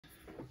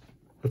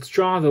Let's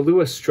draw the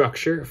Lewis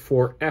structure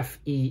for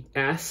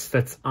FeS,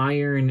 that's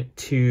iron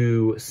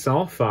to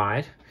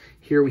sulfide.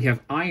 Here we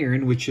have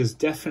iron, which is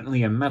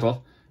definitely a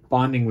metal,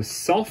 bonding with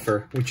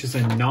sulfur, which is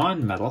a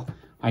non-metal.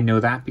 I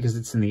know that because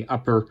it's in the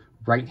upper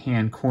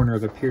right-hand corner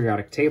of the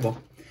periodic table.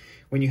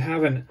 When you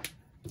have a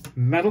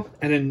metal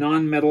and a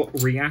non-metal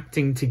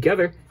reacting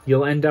together,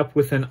 you'll end up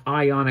with an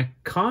ionic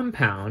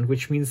compound,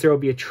 which means there will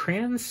be a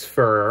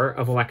transfer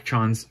of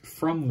electrons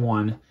from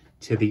one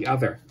to the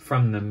other,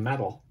 from the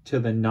metal to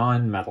the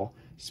non-metal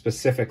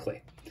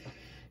specifically.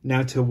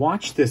 Now, to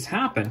watch this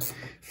happen,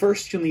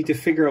 first you'll need to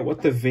figure out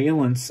what the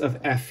valence of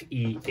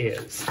Fe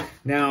is.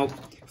 Now,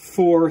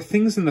 for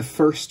things in the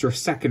first or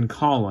second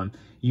column,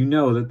 you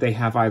know that they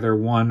have either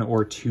 1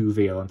 or 2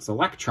 valence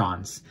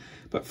electrons.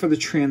 But for the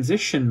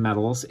transition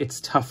metals,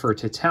 it's tougher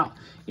to tell.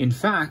 In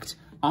fact,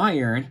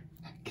 iron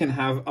can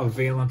have a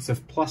valence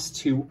of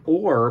 +2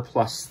 or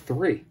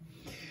 +3.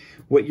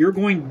 What you're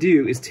going to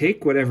do is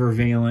take whatever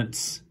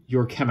valence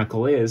your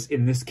chemical is,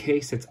 in this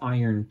case it's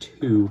iron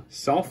 2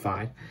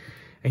 sulfide,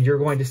 and you're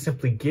going to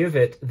simply give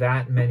it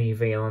that many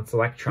valence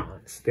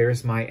electrons.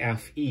 There's my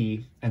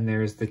Fe, and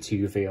there's the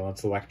 2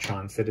 valence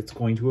electrons that it's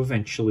going to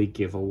eventually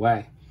give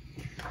away.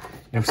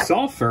 Now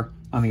sulfur,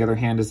 on the other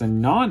hand, is a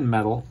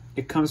non-metal.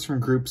 It comes from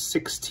group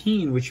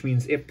 16, which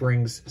means it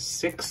brings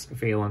 6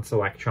 valence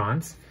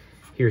electrons.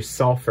 Here's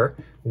sulfur,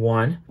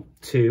 1,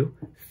 2,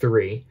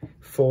 3,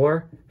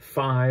 4,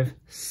 5,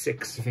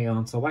 6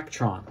 valence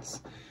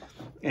electrons.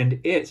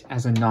 And it,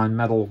 as a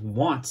non-metal,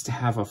 wants to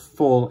have a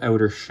full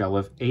outer shell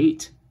of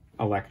 8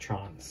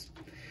 electrons.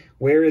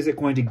 Where is it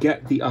going to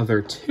get the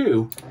other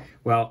 2?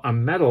 Well, a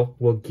metal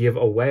will give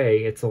away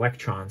its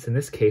electrons. In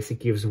this case, it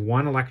gives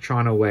 1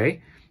 electron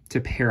away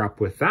to pair up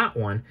with that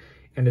one,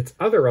 and its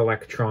other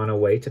electron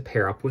away to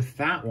pair up with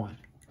that one.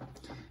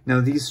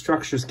 Now, these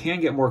structures can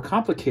get more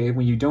complicated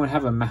when you don't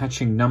have a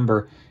matching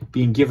number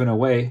being given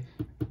away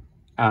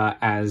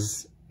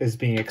as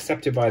being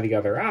accepted by the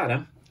other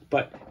atom,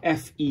 but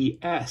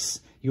FeS,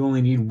 you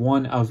only need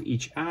 1 of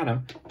each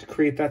atom to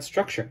create that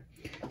structure.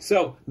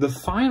 So the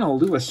final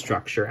Lewis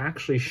structure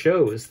actually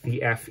shows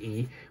the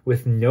Fe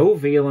with no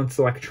valence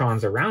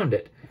electrons around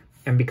it,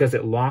 and because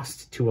it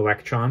lost 2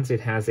 electrons, it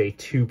has a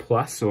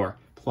 2+ or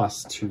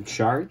 +2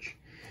 charge.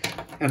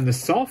 And the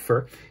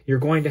sulfur, you're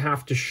going to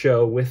have to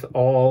show with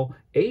all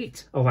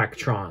 8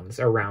 electrons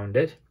around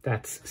it.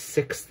 That's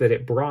 6 that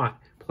it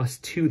brought,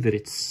 +2 that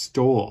it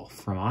stole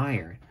from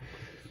iron,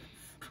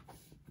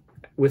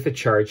 with a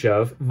charge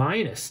of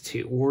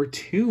 -2 or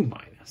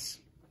 2-.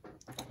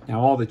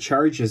 Now all the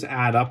charges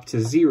add up to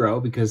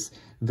 0 because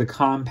the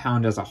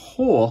compound as a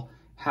whole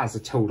has a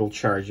total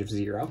charge of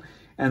 0.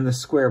 And the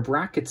square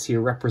brackets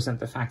here represent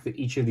the fact that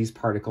each of these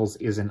particles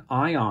is an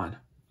ion.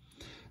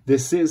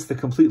 This is the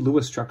complete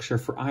Lewis structure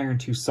for iron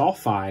 2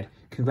 sulfide.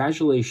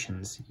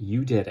 Congratulations,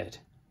 you did it.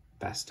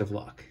 Best of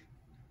luck.